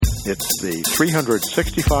It's the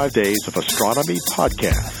 365 Days of Astronomy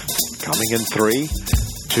podcast. Coming in 3,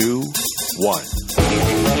 2, 1.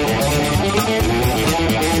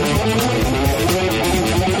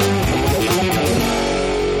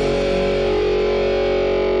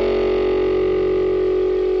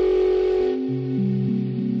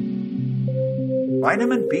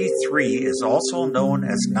 Vitamin B3 is also known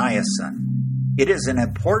as niacin. It is an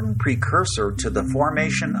important precursor to the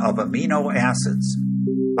formation of amino acids.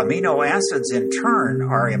 Amino acids, in turn,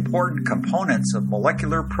 are important components of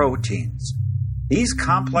molecular proteins. These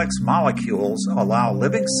complex molecules allow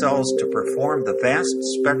living cells to perform the vast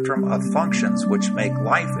spectrum of functions which make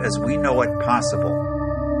life as we know it possible.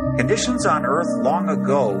 Conditions on Earth long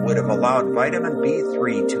ago would have allowed vitamin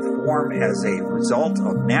B3 to form as a result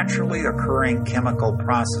of naturally occurring chemical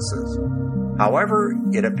processes. However,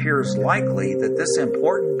 it appears likely that this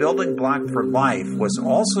important building block for life was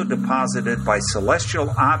also deposited by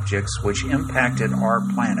celestial objects which impacted our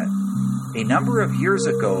planet. A number of years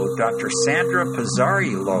ago, Dr. Sandra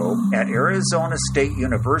Pizzariello at Arizona State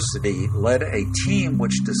University led a team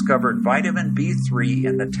which discovered vitamin B3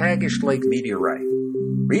 in the Tagish Lake meteorite.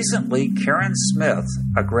 Recently, Karen Smith,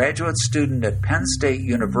 a graduate student at Penn State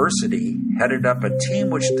University, headed up a team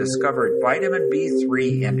which discovered vitamin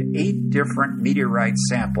B3 in 8 different meteorite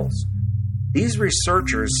samples. These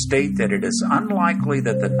researchers state that it is unlikely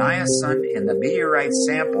that the niacin in the meteorite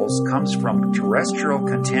samples comes from terrestrial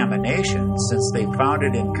contamination, since they found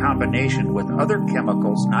it in combination with other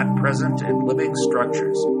chemicals not present in living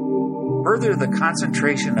structures. Further, the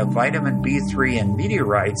concentration of vitamin B3 in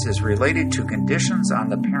meteorites is related to conditions on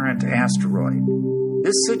the parent asteroid.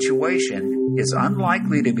 This situation is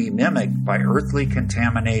unlikely to be mimicked by earthly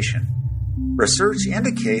contamination. Research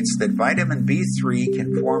indicates that vitamin B3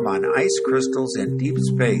 can form on ice crystals in deep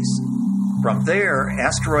space. From there,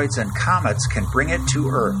 asteroids and comets can bring it to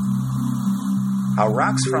Earth. How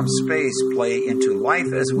rocks from space play into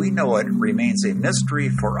life as we know it remains a mystery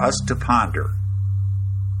for us to ponder.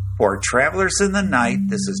 For Travelers in the Night,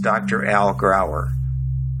 this is Dr. Al Grauer.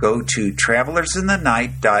 Go to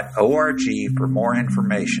travelersinthenight.org for more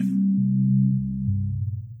information.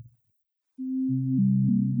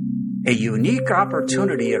 A unique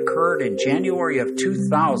opportunity occurred in January of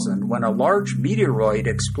 2000 when a large meteoroid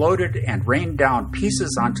exploded and rained down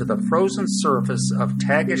pieces onto the frozen surface of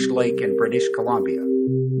Tagish Lake in British Columbia.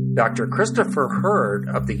 Dr. Christopher Hurd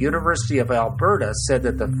of the University of Alberta said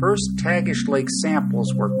that the first Tagish Lake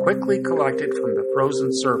samples were quickly collected from the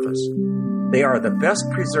frozen surface. They are the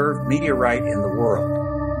best preserved meteorite in the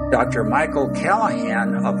world. Dr. Michael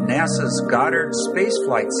Callahan of NASA's Goddard Space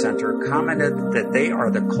Flight Center commented that they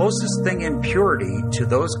are the closest thing in purity to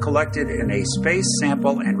those collected in a space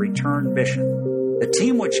sample and return mission. The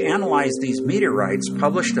team which analyzed these meteorites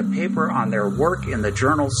published a paper on their work in the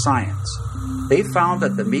journal Science. They found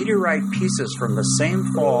that the meteorite pieces from the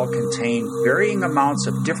same fall contain varying amounts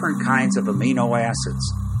of different kinds of amino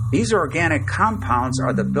acids. These organic compounds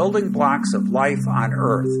are the building blocks of life on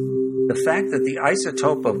Earth. The fact that the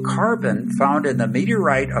isotope of carbon found in the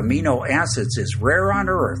meteorite amino acids is rare on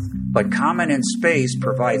Earth, but common in space,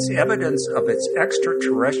 provides evidence of its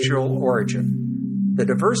extraterrestrial origin. The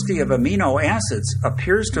diversity of amino acids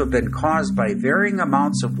appears to have been caused by varying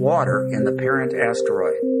amounts of water in the parent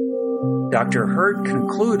asteroid. Dr. Hurd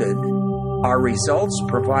concluded, "Our results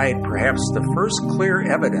provide perhaps the first clear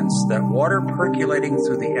evidence that water percolating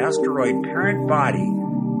through the asteroid parent body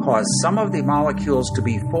caused some of the molecules to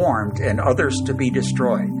be formed and others to be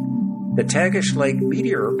destroyed. The Tagish Lake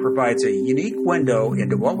meteor provides a unique window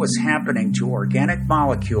into what was happening to organic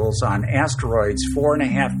molecules on asteroids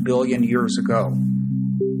 4.5 billion years ago.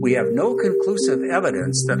 We have no conclusive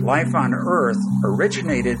evidence that life on Earth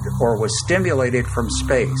originated or was stimulated from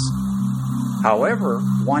space. However,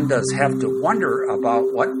 one does have to wonder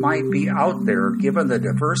about what might be out there given the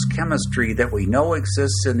diverse chemistry that we know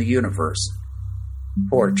exists in the universe."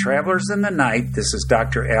 For Travelers in the Night, this is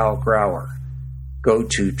Dr. Al Grauer. Go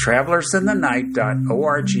to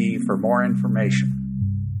travelersinthenight.org for more information.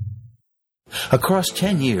 Across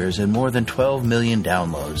 10 years and more than 12 million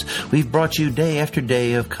downloads, we've brought you day after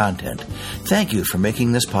day of content. Thank you for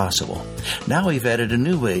making this possible. Now we've added a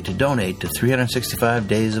new way to donate to 365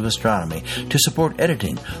 Days of Astronomy to support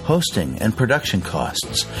editing, hosting, and production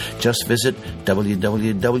costs. Just visit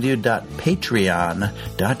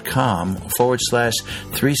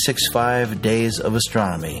www.patreon.com/365 Days of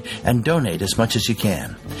Astronomy and donate as much as you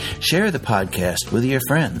can. Share the podcast with your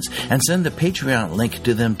friends and send the Patreon link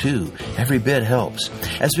to them too. Every bit helps.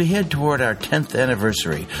 As we head toward our 10th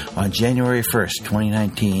anniversary on January 1st,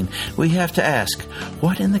 2019, we have to ask,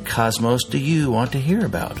 what in the cosmos do you want to hear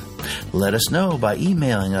about? Let us know by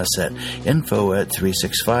emailing us at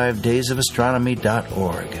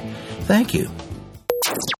info@365daysofastronomy.org. Thank you.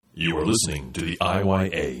 You are listening to the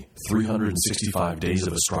IYA 365 Days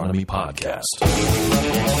of Astronomy podcast.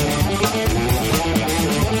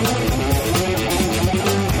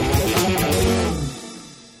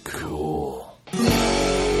 Cool.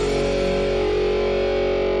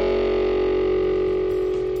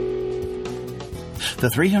 The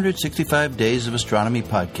 365 Days of Astronomy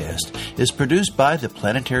podcast is produced by the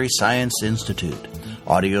Planetary Science Institute.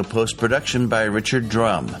 Audio post-production by Richard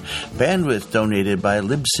Drum. Bandwidth donated by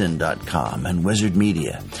Libsyn.com and Wizard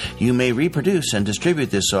Media. You may reproduce and distribute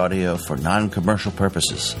this audio for non-commercial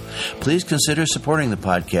purposes. Please consider supporting the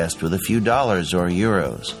podcast with a few dollars or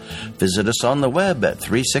euros. Visit us on the web at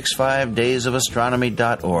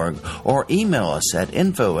 365daysofastronomy.org or email us at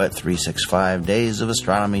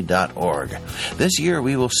info@365daysofastronomy.org. This year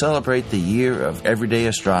we will celebrate the Year of Everyday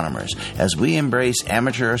Astronomers as we embrace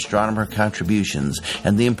amateur astronomer contributions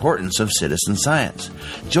and the importance of citizen science.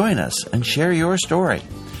 Join us and share your story.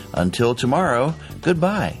 Until tomorrow,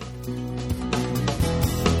 goodbye.